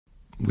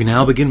We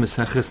now begin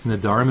Maseches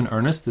Nedarim in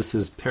earnest. This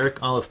is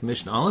Perek Aleph,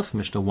 Mishnah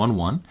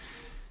 1-1.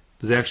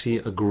 There's actually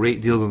a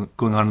great deal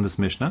going on in this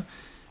Mishnah,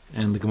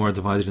 and the Gemara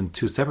divided into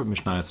two separate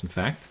Mishnahs, in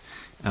fact.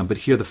 But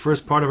here, the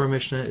first part of our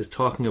Mishnah is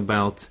talking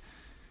about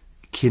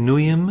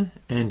Kinuyim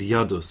and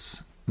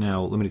Yadus.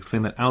 Now, let me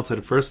explain that outside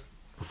at first,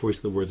 before we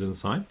see the words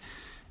inside.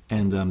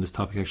 And this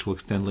topic actually will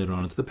extend later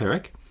on into the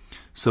Perek.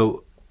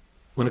 So,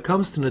 when it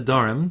comes to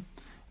Nedarim,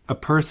 a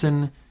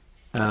person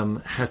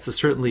has to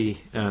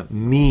certainly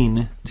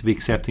mean to be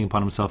accepting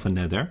upon himself a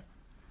neder.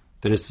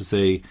 That is to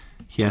say,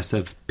 he has to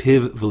have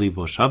piv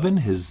v'libo shavin,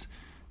 his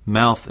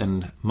mouth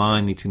and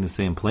mind need to be in the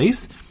same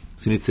place,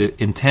 so he needs to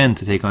intend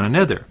to take on a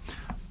neder.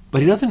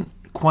 But he doesn't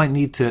quite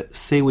need to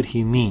say what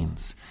he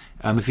means.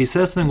 If he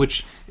says something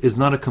which is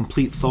not a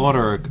complete thought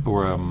or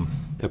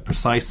a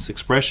precise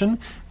expression,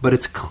 but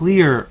it's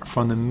clear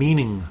from the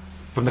meaning,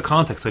 from the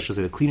context, I should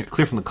say,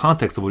 clear from the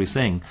context of what he's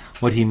saying,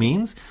 what he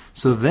means,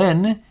 so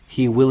then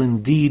he will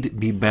indeed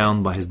be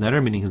bound by his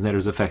neder, meaning his neder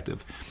is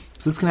effective.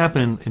 So this can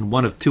happen in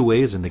one of two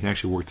ways, and they can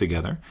actually work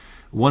together.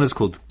 One is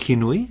called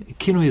kinui.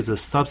 Kinui is a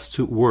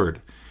substitute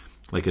word,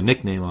 like a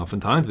nickname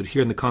oftentimes, but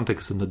here in the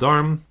context of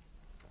Nedarim,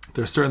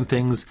 there are certain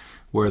things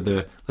where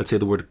let's say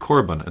the word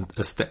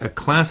korban, a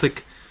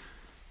classic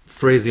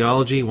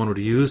phraseology one would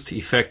use to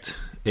effect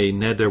a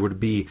neder would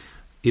be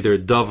either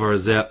davar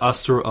zeh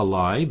asur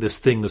alai, this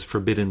thing is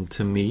forbidden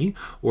to me,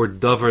 or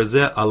davar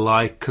zeh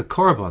alai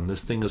kakorban,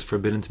 this thing is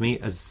forbidden to me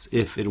as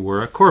if it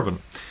were a korban.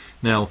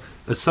 Now,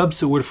 a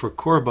substitute word for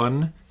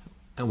korban,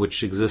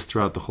 which exists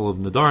throughout the whole of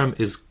Nedarim,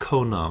 is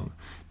konam.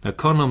 Now,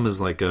 konam is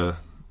like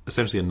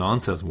essentially a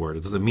nonsense word.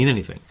 It doesn't mean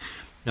anything.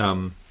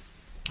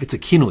 It's a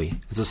kinui.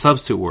 It's a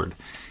substitute word.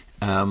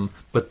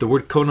 But the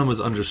word konam is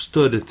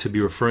understood to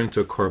be referring to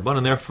a korban,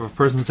 and therefore if a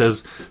person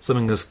says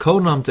something is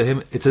konam to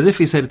him, it's as if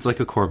he said it's like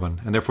a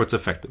korban, and therefore it's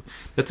effective.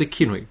 That's a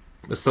kinui,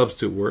 a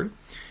substitute word.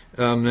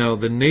 Now,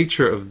 the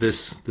nature of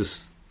this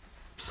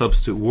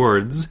substitute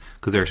words,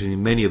 because there are actually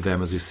many of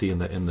them, as we see in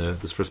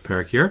this first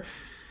parak here.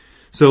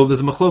 So there's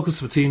a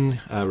machlokus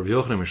between Rabbi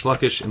Yochanan and Rish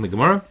Lakish in the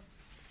Gemara.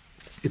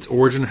 Its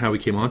origin, how we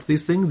came onto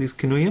these things, these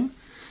kinuyim.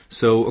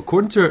 So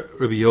according to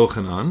Rabbi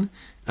Yochanan,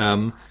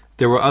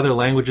 there were other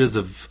languages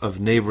of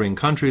neighboring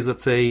countries,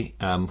 let's say,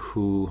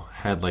 who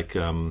had like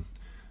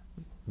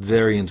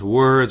variant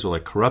words or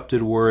like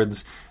corrupted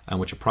words,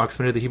 which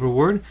approximated the Hebrew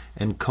word.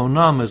 And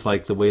konam is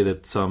like the way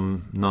that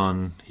some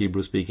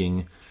non-Hebrew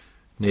speaking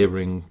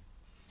neighboring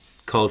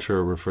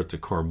culture referred to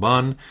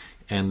korban,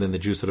 and then the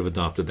Jews sort of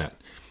adopted that.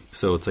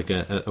 So it's like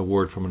a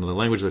word from another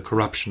language, a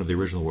corruption of the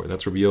original word.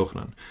 That's Rabbi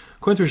Yochanan.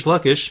 According to Rish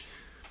Lakish,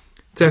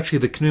 it's actually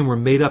the Kinuyim were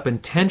made up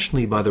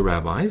intentionally by the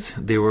rabbis.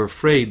 They were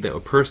afraid that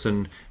a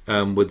person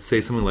would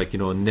say something like,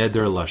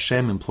 neder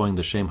lashem, employing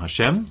the shem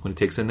Hashem when he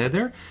takes a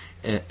neder,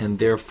 and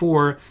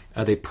therefore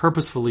they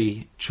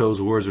purposefully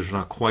chose words which are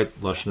not quite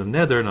lashon of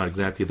neder, not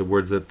exactly the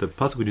words that the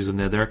pasuk would use of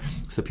neder,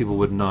 so that people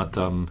would not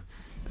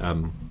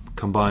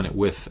combine it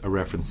with an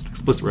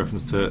explicit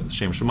reference to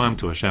Shem Shemaim,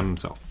 to Hashem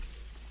himself.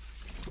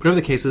 Whatever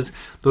the case is,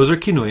 those are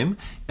kinuyim,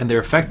 and they're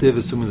effective,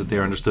 assuming that they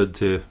are understood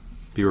to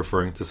be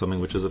referring to something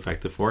which is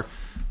effective for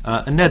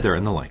a neder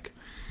and the like.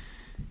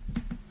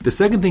 The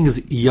second thing is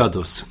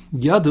yadus.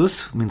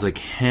 Yadus means like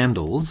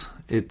handles.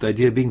 The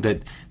idea being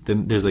that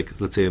there's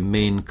like, let's say, a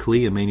main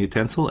kli, a main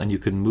utensil, and you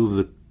can move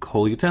the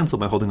whole utensil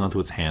by holding onto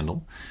its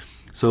handle.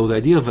 So the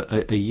idea of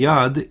a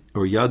yad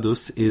or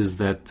yadus is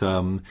that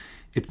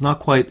it's not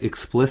quite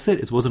explicit.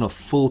 It wasn't a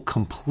full,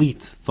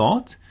 complete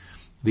thought.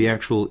 The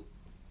actual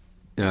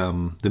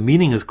the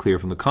meaning is clear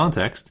from the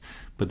context,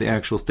 but the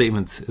actual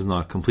statement is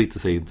not complete to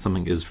say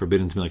something is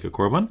forbidden to me like a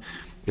korban.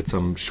 It's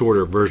some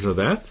shorter version of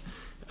that.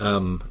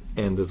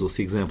 And as we'll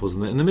see examples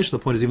in the Mishnah,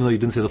 the point is, even though you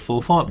didn't say the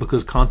full thought,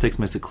 because context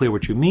makes it clear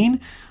what you mean,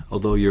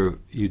 although you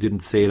didn't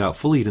say it out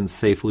fully, you didn't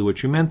say fully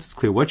what you meant, it's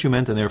clear what you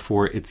meant, and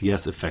therefore it's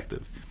yes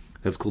effective.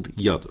 That's called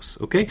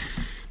yadus. Okay?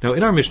 Now,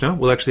 in our Mishnah,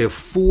 we'll actually have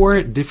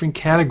four different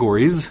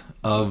categories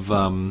of,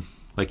 I'll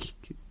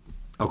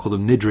call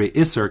them nidrei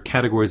iser,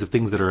 categories of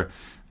things that are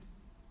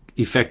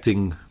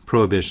effecting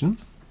prohibition.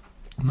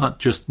 Not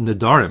just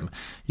nedarim.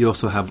 You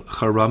also have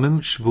charamim,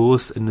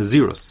 shvuos, and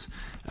nazirus.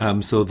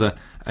 So the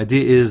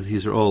idea is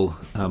these are all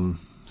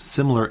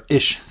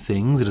similar-ish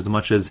things, and as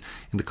much as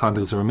in the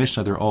context of our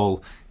Mishnah, they're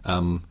all,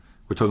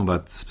 we're talking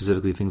about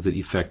specifically things that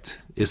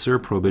effect iser,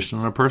 prohibition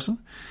on a person.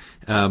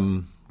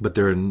 But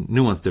there are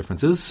nuanced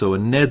differences. So a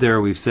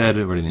neder, we've said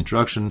already in the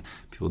introduction,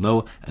 people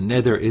know, a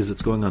neder is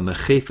it's going on the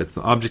chayfetz,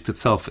 the object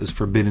itself is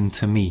forbidden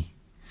to me.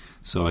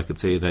 So I could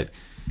say that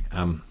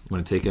when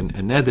I take a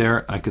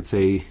neder, I could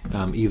say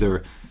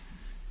either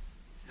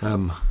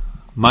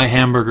my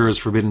hamburger is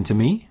forbidden to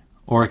me,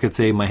 or I could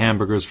say my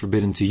hamburger is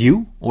forbidden to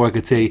you, or I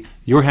could say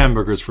your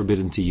hamburger is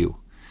forbidden to you.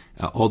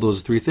 All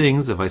those three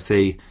things, if I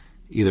say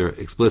either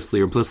explicitly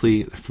or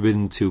implicitly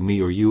forbidden to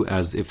me or you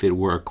as if it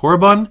were a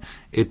korban,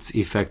 it's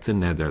effects a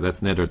neder.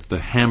 That's neder. It's the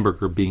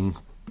hamburger being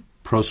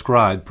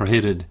proscribed,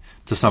 prohibited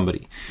to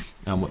somebody.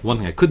 One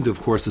thing I couldn't do, of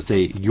course, is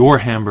say your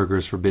hamburger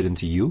is forbidden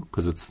to you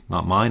because it's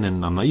not mine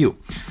and I'm not you.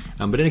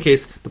 But in any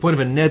case, the point of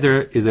a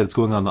neder is that it's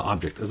going on the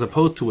object, as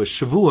opposed to a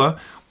shavua,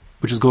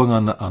 which is going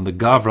on the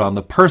gavra, on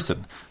the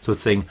person. So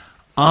it's saying,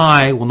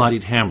 I will not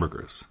eat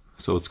hamburgers.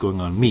 So it's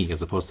going on me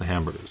as opposed to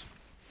hamburgers.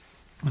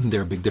 And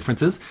there are big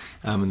differences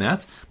in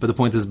that. But the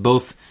point is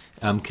both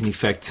can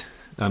affect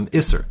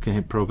Isser, can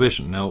have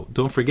prohibition. Now,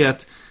 don't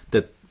forget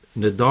that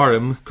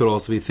Nedarim could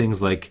also be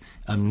things like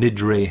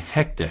Nidre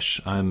Hekdesh.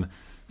 I'm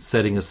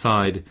setting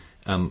aside,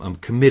 I'm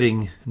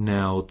committing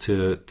now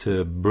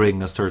to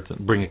bring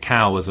a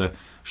cow as a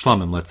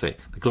shlamim, let's say.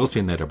 It could also be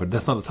a neder, but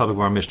that's not the topic of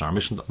our Mishnah. Our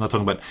Mishnah is not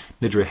talking about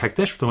Nidre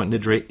Hekdesh, we're talking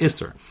about Nidre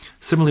Isser.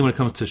 Similarly, when it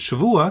comes to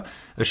Shavua,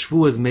 a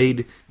Shavua is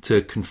made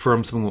to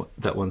confirm something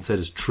that one said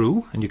is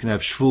true, and you can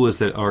have Shavuas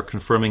that are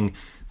confirming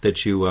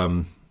that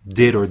you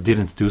did or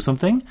didn't do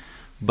something,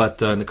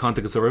 but in the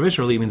context of our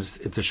Mishnah, really means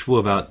it's a Shavua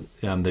about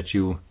that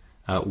you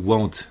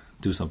won't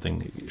do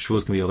something.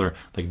 Shavuos can be either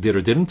like did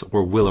or didn't,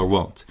 or will or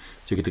won't.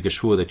 So you can take a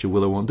Shavua that you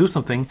will or won't do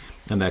something,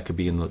 and that could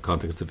be in the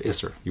context of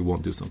Isser, you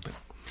won't do something.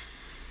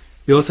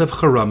 You also have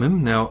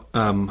charamim. Now,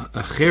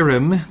 a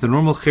cherem, the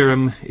normal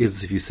cherem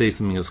is if you say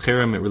something as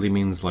cherem, it really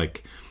means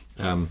like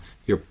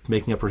you're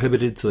making it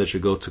prohibited so that you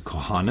go to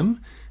kohanim.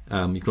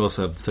 You can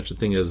also have such a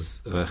thing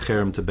as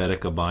cherem to bedek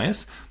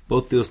abayis.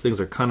 Both those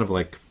things are kind of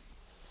like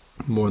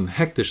more on the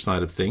hektish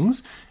side of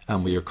things,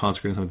 where you're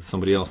consecrating something to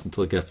somebody else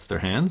until it gets their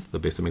hands, the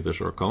Beis HaMikdash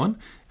or Kohen,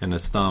 and a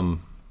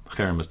stam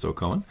cherem is to a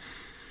Kohen.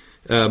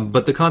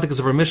 But the context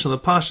of our Mishnah, the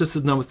Pashtus,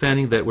 is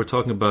notwithstanding that we're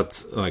talking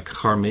about like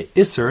Charme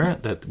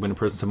Isser, that when a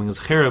person something is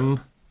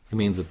cherem, it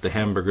means that the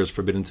hamburger is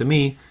forbidden to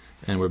me,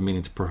 and we're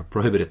meaning to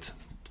prohibit it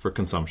for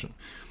consumption.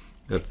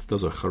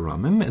 Those are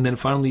Charamim. And then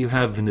finally you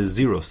have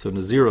Naziros. So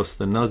Naziros,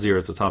 the Nazir,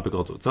 is a topic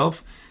all to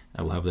itself.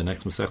 I will have the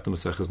next Masech, the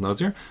Masech is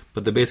Nazir.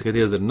 But the basic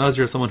idea is that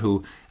Nazir is someone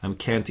who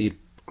can't eat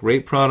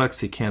grape products,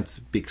 he can't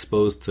be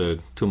exposed to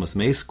Tumas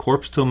Mace,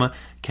 corpse Tuma,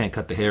 can't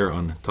cut the hair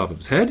on top of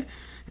his head.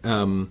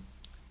 And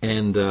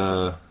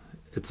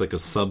it's like a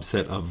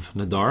subset of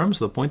Nedarim.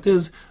 So the point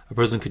is, a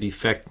person could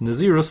effect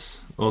Nazirus,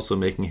 also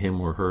making him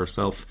or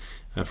herself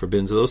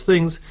forbidden to those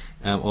things.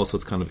 Also,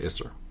 it's kind of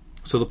Isser.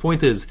 So the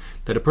point is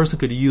that a person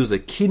could use a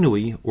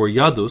kinui or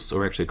yadus,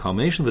 or actually a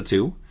combination of the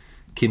two.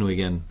 Kinui,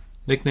 again,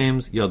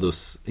 nicknames,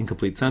 yadus,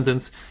 incomplete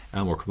sentence,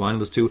 or combining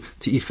those two,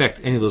 to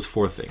effect any of those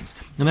four things.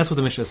 And that's what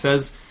the Mishnah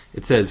says.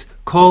 It says,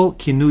 Kol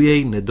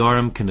kinuye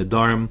nedarim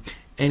kenedarim.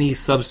 Any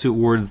substitute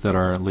words that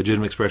are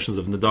legitimate expressions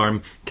of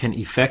Nedarim can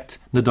effect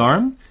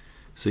Nedarim.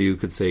 So you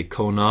could say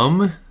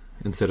konam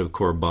instead of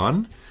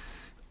korban.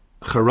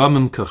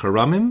 Charamim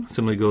kacharamim.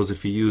 Similarly goes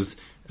if you use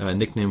a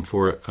nickname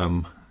for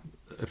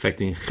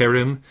affecting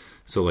cherim.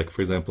 So like,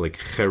 for example, like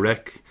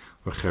cherek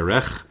or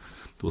cherech.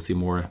 We'll see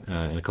more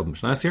in a couple of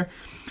Mishnahs here.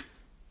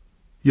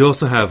 You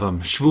also have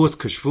shvuas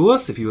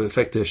kashvuas. If you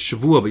affect a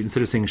shavua, but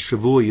instead of saying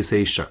shavua, you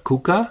say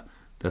shakuka.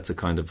 That's a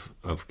kind of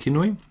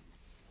kinui.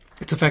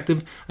 It's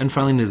effective. And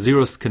finally,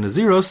 naziros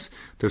kenaziros,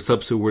 they're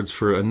substitute words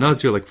for a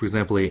nazir, like for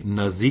example a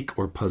nazik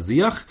or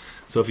paziach.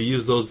 So if you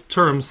use those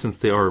terms, since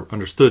they are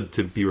understood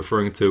to be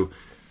referring to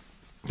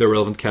the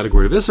relevant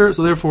category of Isser,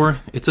 so therefore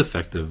it's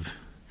effective.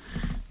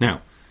 Now,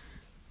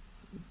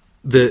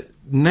 the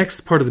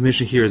next part of the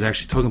Mishnah here is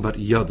actually talking about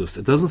yadus.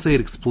 It doesn't say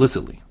it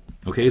explicitly.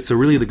 Okay, so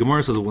really the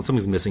Gemara says when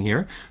something's missing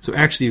here, so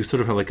actually you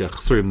sort of have like a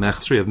chsuri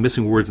mechsuri of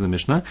missing words in the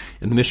Mishnah,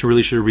 and the Mishnah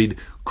really should read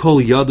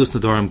kol yadus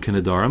nadarim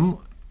kenedarim,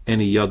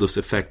 any yadus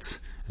effects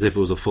as if it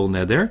was a full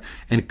neder,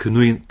 and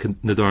kinuyim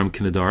nedarim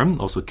kenedarim,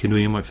 also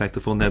kinuyim affect a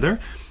full neder,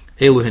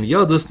 eluhen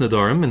yadus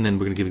nedarim, and then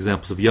we're going to give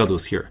examples of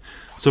yadus here.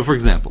 So for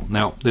example,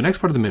 now the next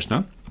part of the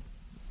Mishnah,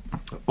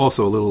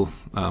 also a little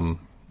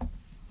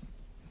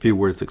few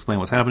words to explain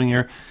what's happening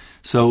here.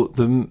 So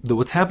the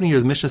what's happening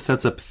here, the Mishnah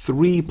sets up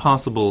three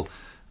possible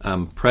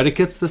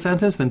predicates to the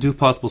sentence, then two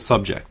possible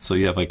subjects. So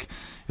you have like,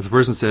 if a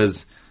person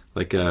says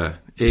like A,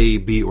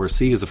 B, or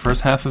C is the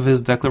first half of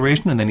his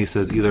declaration, and then he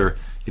says either,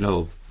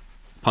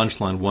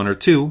 punchline 1 or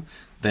 2,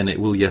 then it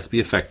will yes be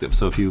effective.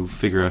 So if you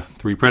figure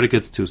 3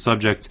 predicates, 2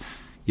 subjects,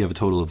 you have a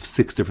total of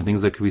 6 different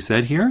things that could be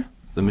said here.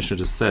 The Mishnah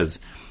just says,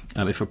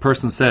 if a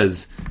person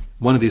says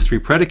one of these 3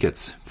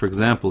 predicates, for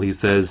example, he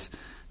says,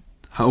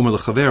 Ha'omer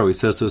l'chavero, he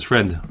says to his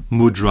friend,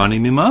 Mudrani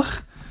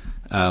mimach,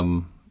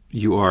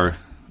 you are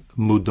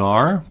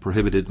mudar,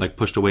 prohibited, like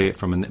pushed away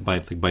from by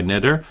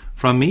neder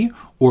from me,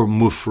 or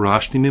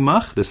mufrashni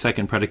mimach. The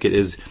second predicate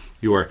is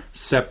you are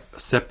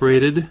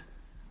separated.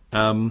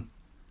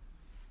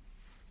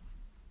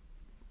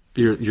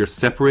 You're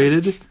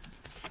separated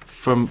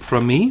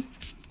from me.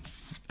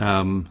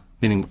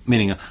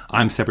 Meaning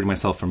I'm separating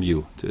myself from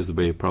you, is the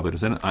way you probably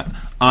understand it.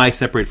 I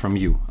separate from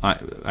you.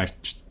 I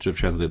should have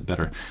translated it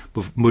better.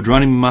 But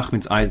mudrani mimach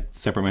means I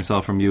separate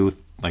myself from you,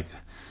 like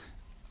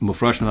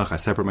Mufrash mimach, I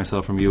separate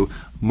myself from you.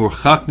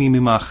 Murchakni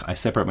mimach, I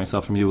separate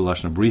myself from you.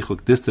 Lashon of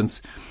richuk,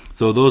 distance.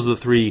 So those are the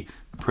 3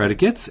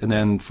 predicates. And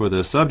then for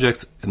the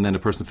subjects, and then a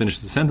person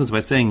finishes the sentence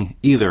by saying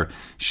either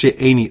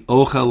she'eni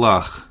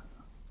ochalach,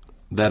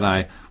 that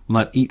I will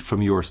not eat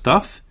from your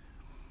stuff,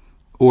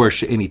 or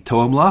she'eni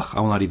toam lach, I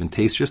will not even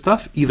taste your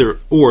stuff, either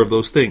or of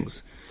those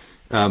things,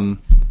 then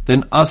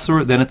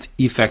asur, then it's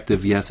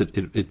effective. Yes,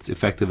 it's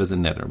effective as a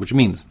neder, which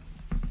means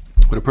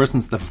if a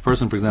person,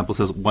 for example,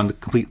 says one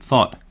complete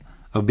thought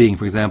of being,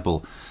 for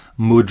example,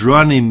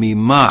 mudrani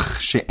mimach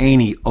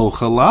she'eni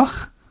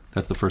ochalach,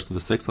 that's the first of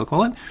the 6, I'll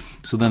call it,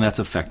 so then that's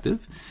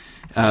effective.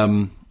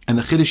 And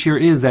the chiddush here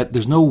is that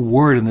there's no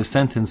word in the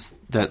sentence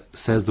that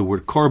says the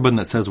word korban,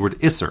 that says the word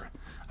iser.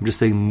 I'm just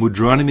saying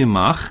mudrani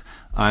mimach,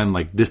 I'm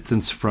like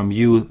distance from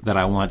you, that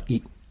I will not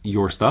eat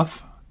your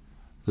stuff.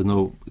 There's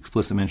no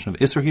explicit mention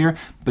of iser here,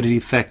 but it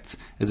affects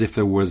as if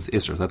there was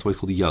iser. That's why it's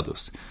called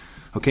yadus.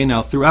 Okay,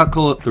 now throughout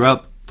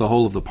the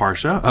whole of the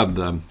parsha, of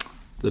the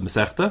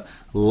Masechta,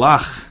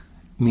 lach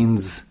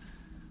means,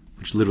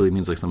 which literally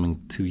means like something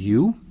to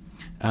you,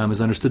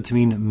 is understood to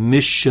mean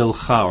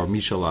mishelcha or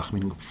mishalach,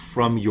 meaning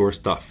from your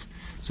stuff.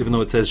 So even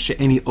though it says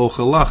she'eni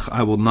ochalach,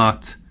 I will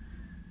not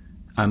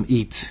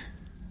eat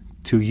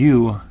to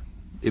you,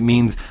 it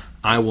means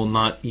I will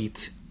not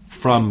eat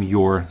from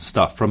your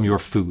stuff, from your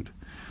food.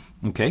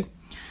 Okay,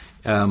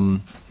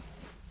 that's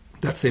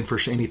the same for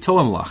she'eni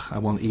toam lach. I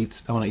won't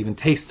even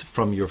taste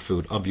from your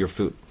food, of your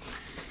food.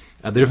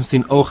 The difference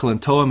between ochel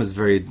and toam is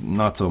very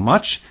not so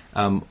much.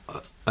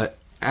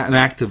 An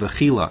act of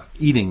achila,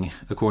 eating,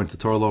 according to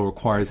Torah law,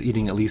 requires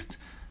eating at least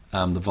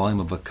the volume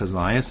of a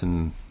kazayas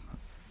and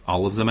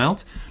olives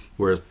amount,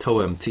 whereas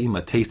toem,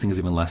 tima, tasting is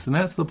even less than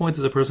that. So the point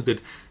is a person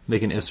could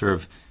make an isser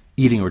of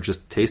eating or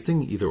just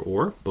tasting, either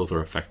or, both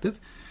are effective.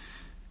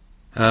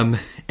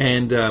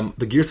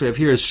 The gears we have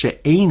here is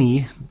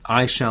she'eni,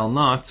 I shall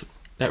not.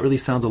 That really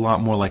sounds a lot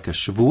more like a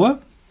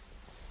shavua,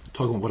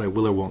 talking about what I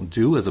will or won't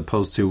do, as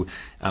opposed to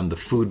the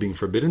food being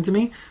forbidden to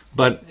me.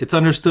 But it's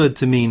understood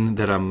to mean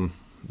that I'm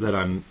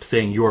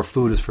saying your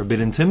food is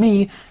forbidden to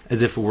me,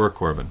 as if it were a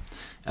korban.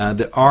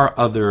 There are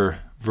other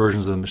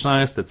versions of the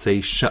Mishnayos that say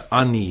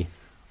sha'ani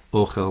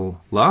ochel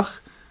lach,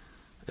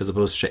 as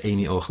opposed to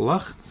she'eni ochel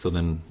lach. So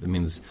then it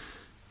means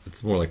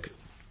it's more like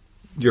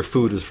your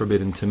food is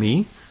forbidden to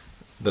me,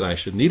 that I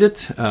should eat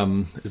it.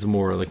 Is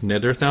more like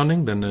neder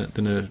sounding than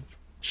a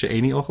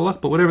she'eni ochel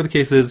lach. But whatever the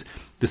case is,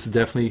 this is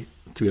definitely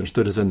to be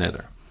understood as a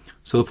neder.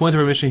 So the point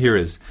of our mission here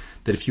is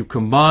that if you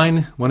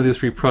combine one of these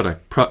three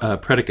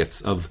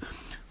predicates of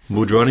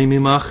mudrani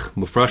mimach,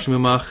 mufrash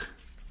mimach,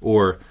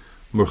 or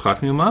murchak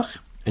mimach,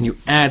 and you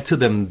add to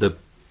them the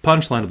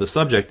punchline of the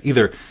subject,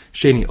 either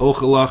sheni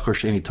ochelach or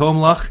sheni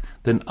tomlach,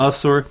 then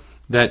asur,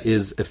 that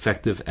is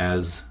effective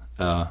as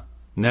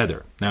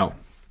neder. Now,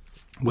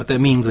 what that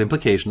means, the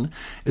implication,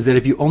 is that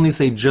if you only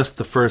say just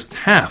the first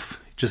half,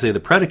 just say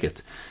the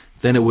predicate,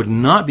 then it would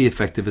not be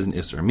effective as an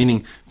isser.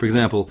 Meaning, for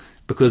example,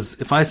 because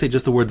if I say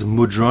just the words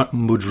mudrani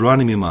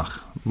mimach,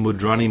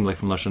 mudranim like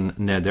from Lashon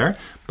neder,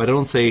 but I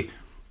don't say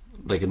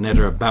like a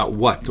neder about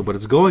what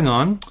it's going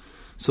on,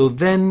 so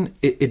then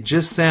it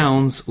just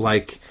sounds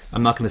like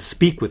I'm not going to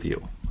speak with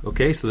you.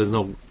 Okay, so there's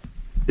no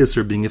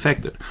isser being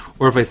affected.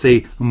 Or if I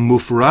say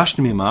mufrash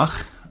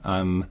mimach,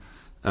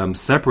 I'm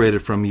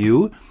separated from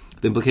you,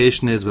 the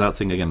implication is, without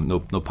saying again no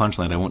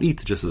punchline, I won't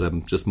eat, just as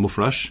I'm just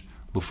mufrash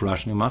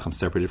mimach, I'm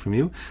separated from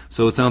you.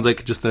 So it sounds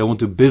like just that I won't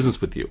do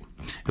business with you.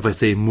 If I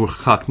say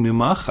murchak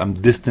mimach, I'm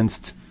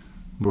distanced.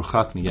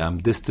 I'm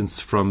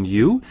distanced from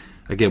you.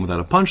 Again, without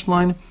a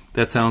punchline,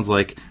 that sounds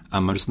like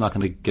I'm just not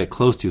going to get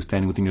close to you,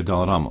 standing within your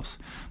daled amos.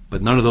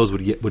 But none of those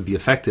would be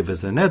effective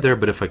as a neder.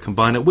 But if I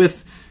combine it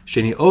with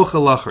sheni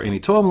ochelach or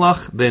eni toam,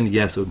 then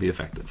yes, it would be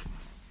effective.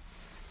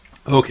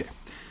 Okay,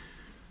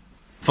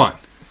 fine.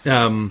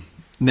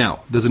 Now,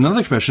 there's another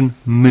expression,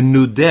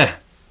 menudeh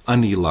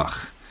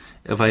anilach.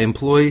 If I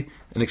employ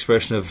an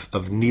expression of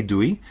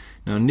nidui,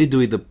 now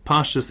nidui, the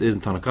pashtus is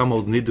in Tanakh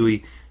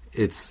nidui.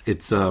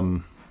 It's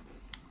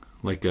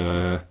like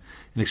an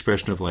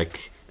expression of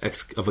like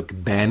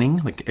banning,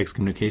 like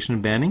excommunication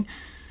and banning.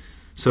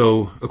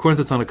 So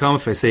according to Tanakh,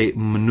 if I say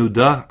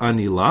menuda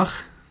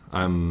anilach,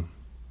 I'm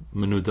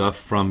menuda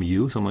from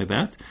you, something like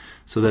that.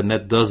 So then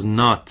that does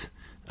not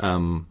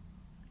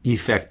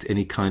effect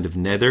any kind of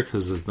neder,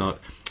 because it's not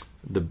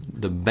the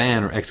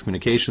ban or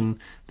excommunication,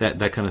 that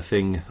kind of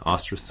thing,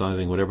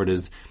 ostracizing, whatever it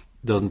is,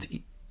 doesn't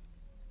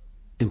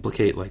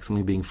implicate like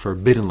something being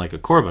forbidden like a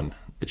korban.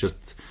 It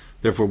just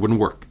therefore wouldn't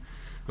work.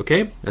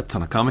 Okay, that's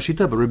Tanakh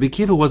Shita, but Rabbi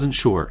Kiva wasn't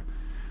sure.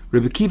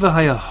 Rabbi Kiva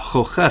haya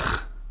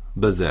chochech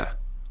bazeh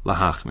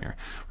lahachmir.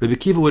 Rabbi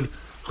Kiva would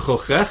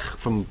chochech,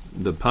 from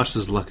the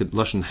Pashtus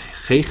lashon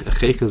chech. A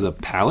chech is a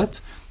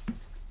palate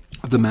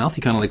of the mouth.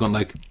 He kind of like went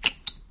like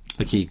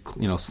he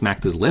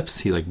smacked his lips.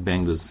 He like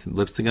banged his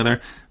lips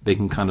together,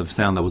 making kind of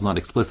sound that was not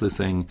explicitly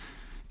saying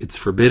it's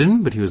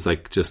forbidden, but he was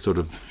like just sort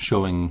of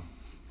showing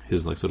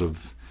his like sort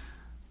of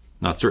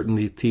not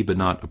certainty but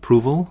not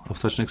approval of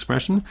such an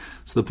expression.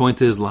 So the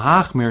point is,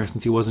 lahachmir,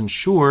 since he wasn't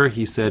sure,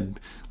 he said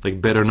like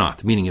better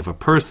not. Meaning, if a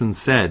person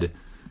said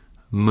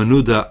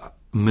menudeh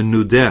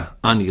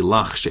ani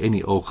lach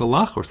she'eni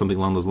ochalach, or something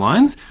along those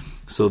lines,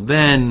 so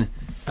then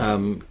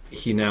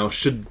he now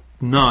should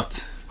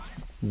not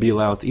be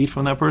allowed to eat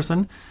from that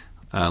person,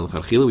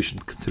 we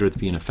should consider it to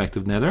be an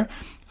effective neder.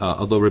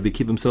 Although Rabbi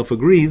Akiva himself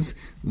agrees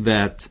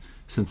that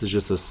since it's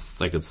just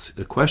it's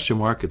a question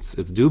mark, it's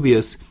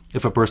dubious.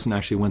 If a person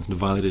actually went and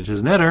violated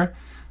his neder,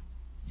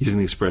 using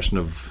the expression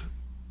of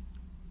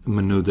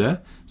menuda,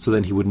 so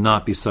then he would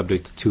not be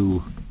subject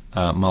to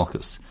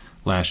malchus,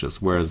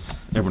 lashes. Whereas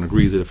everyone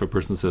agrees that if a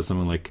person says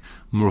something like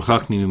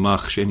 "Murchakni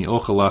mimach she'eni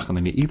ochalach," and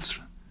then he eats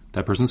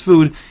that person's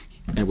food,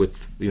 and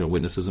with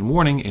witnesses and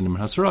warning, in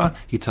hasra,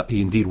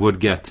 he indeed would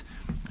get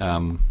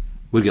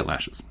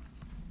lashes.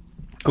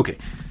 Okay,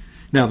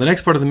 now the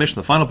next part of the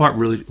Mishnah, the final part,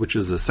 really, which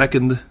is the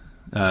second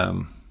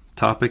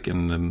topic,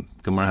 and the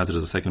Gemara has it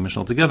as a second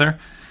Mishnah altogether.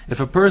 If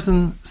a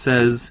person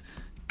says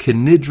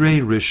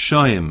 "Kenidre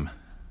rishayim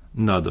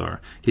nadar,"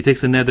 he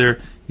takes a neder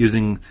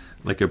using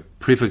like a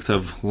prefix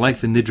of like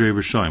the nidre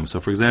rishayim. So,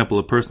 for example,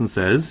 a person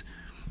says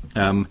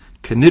 "Kenidre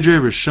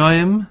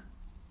rishayim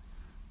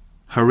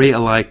hare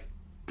alai."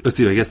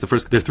 I guess there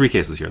are three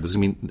cases here. This is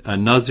going to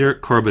mean Nazir,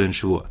 Korban, and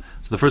Shavua.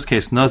 So the first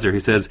case, Nazir, he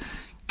says,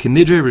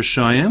 Kenidre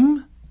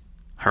Rishayim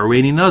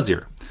Hareini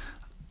Nazir.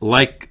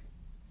 Like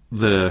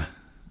the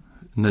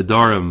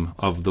Nedarim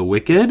of the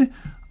wicked,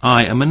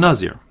 I am a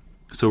Nazir.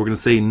 So we're going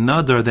to say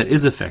Nadar that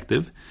is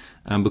effective,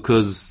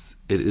 because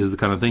it is the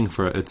kind of thing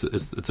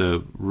it's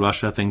a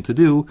Russia thing to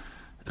do,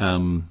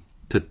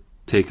 to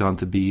take on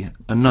to be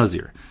a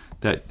Nazir.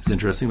 That is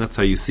interesting. That's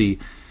how you see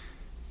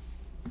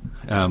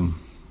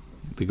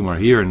the Gemara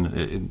here in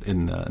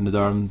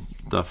Nedarim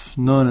Daf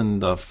Nun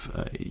and Daf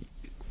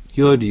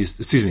Yud,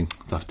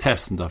 Daf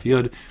Tes and Daf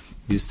Yud,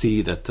 you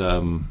see that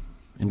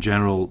in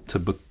general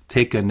to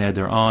take a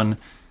neder on,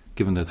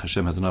 given that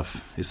Hashem has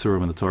enough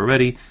Isurim in the Torah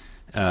already,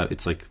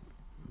 it's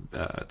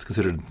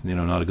considered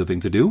not a good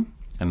thing to do,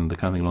 and the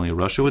kind of thing only a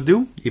Russia would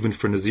do, even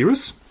for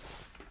Nazirus.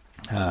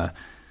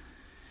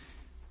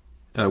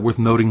 Worth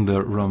noting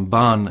the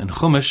Ramban and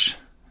Chumash.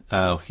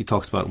 He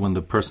talks about when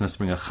the person has to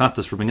bring a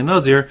chatas for being a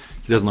nazir,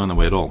 he doesn't learn that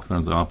way at all. He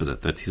learns the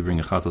opposite, that he's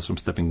bringing a chatas from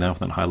stepping down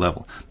from that high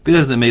level. But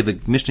as it may, the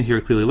Mishnah here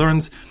clearly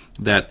learns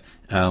that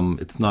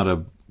it's not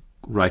a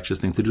righteous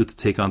thing to do to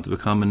take on to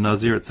become a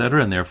nazir,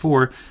 etc. And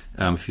therefore,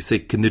 if you say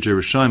Kenidre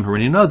Rishayim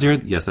Hareini Nazir,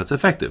 yes, that's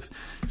effective.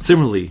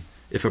 Similarly,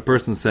 if a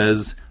person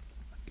says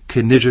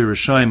Kenidre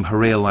Rishayim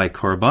Harei Alai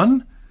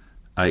Korban,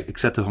 I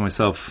accept it for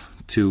myself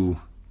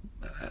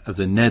as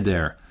a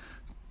neder,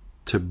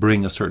 to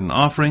bring a certain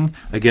offering.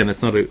 Again,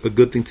 that's not a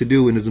good thing to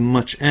do, in as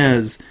much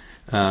as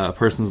a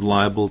person's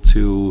liable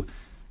to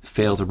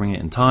fail to bring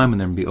it in time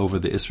and then be over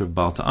the Isra of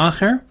Baal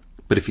Ta'acher.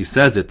 But if he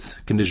says it's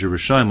Kenidre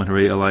Rishayim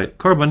Harei Alai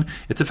Korban,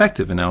 it's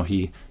effective, and now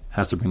he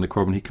has to bring the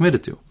korban he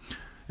committed to.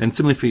 And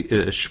similarly,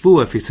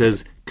 if he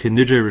says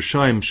Kenidre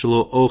Rishayim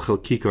Shelo Ochel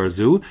Kikar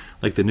Zu,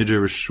 like the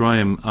Nidre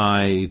Rishayim,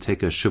 I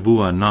take a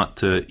shavua not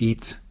to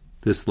eat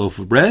this loaf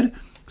of bread,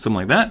 something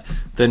like that,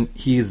 then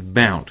he's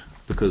bound,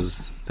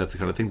 because that's the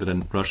kind of thing that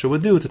in Russia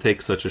would do, to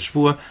take such a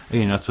shvua.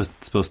 Again, you're not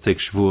supposed to take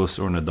shvuos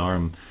or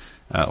nadarim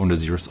or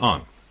nazirus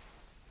on.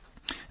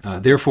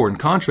 Therefore, in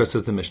contrast,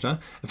 says the Mishnah,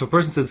 if a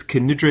person says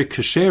Kenidre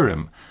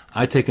kasherim,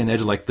 I take an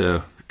edge like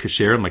the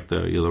kasherim, like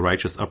the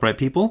righteous, upright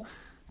people,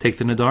 take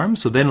the nadarim,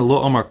 so then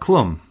lo omar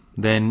klum,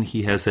 then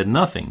he has said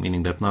nothing,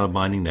 meaning that's not a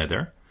binding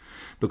neder,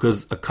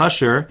 because a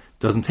kasher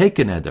doesn't take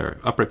a neder.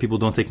 Upright people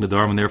don't take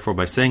nadarim, and therefore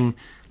by saying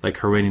like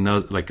Hareini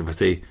Nazir, like if I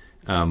say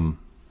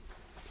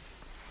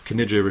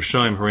Kenidre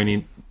Rishayim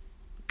Hareini,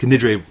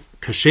 Kenidre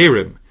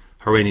Kasherim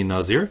Hareini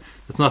Nazir,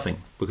 that's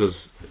nothing,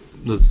 because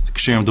the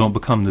Kasherim don't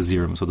become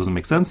Nazirim, so it doesn't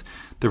make sense,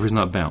 therefore he's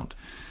not bound.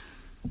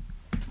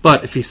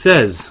 But if he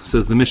says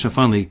the Mishnah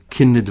finally,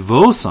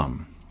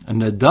 Kinidvosam, a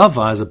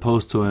Nedava as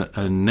opposed to a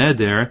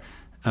Neder,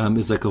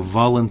 is like a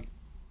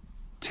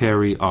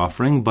voluntary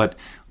offering, but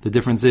the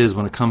difference is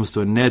when it comes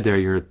to a Neder,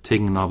 you're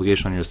taking an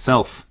obligation on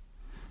yourself,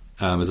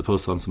 as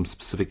opposed to on some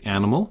specific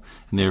animal,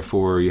 and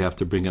therefore you have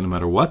to bring it no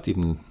matter what,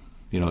 even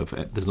if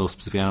there's no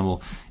specific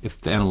animal,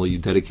 if the animal you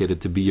dedicated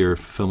to be your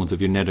fulfillment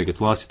of your neder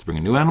gets lost, you have to bring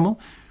a new animal.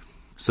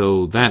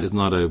 So that is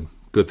not a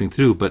good thing to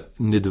do. But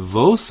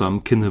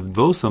kinidvosam,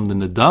 the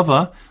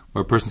nedava,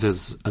 where a person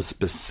says a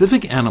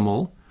specific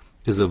animal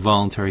is a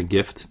voluntary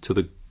gift to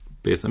the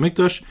Beis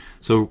HaMikdash.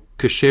 So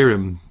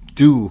kasherim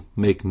do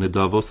make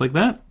nedavos like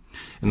that.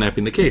 And that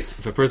being the case,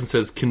 if a person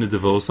says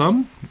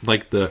kinidvosam,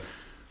 like the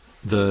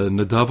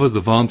nedavos, the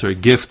voluntary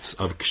gifts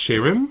of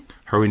kasherim,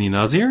 Hareini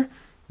Nazir,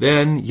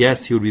 then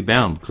yes, he would be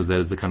bound, because that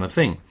is the kind of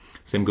thing.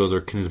 Same goes,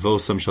 or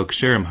Kinidvosam Shel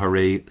Ksherim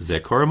Harei Ze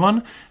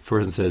Korban. If a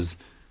person says,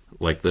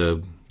 like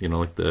the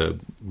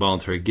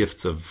voluntary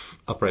gifts of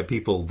upright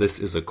people, this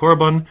is a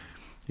korban,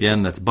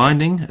 again, that's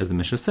binding, as the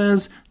Mishnah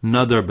says,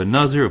 Nadar ben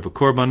Nazir of a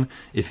korban.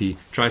 If he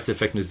tries to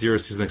effect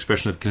Nazirus using an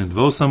expression of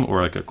Kinidvosam,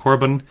 or like a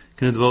korban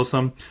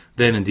Kinidvosam,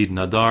 then indeed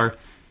Nadar,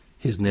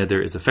 his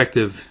neder is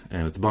effective,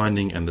 and it's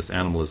binding, and this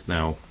animal is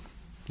now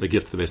the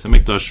gift to the Beis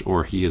HaMikdash,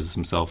 or he is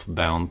himself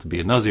bound to be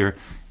a Nazir,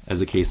 as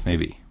the case may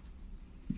be.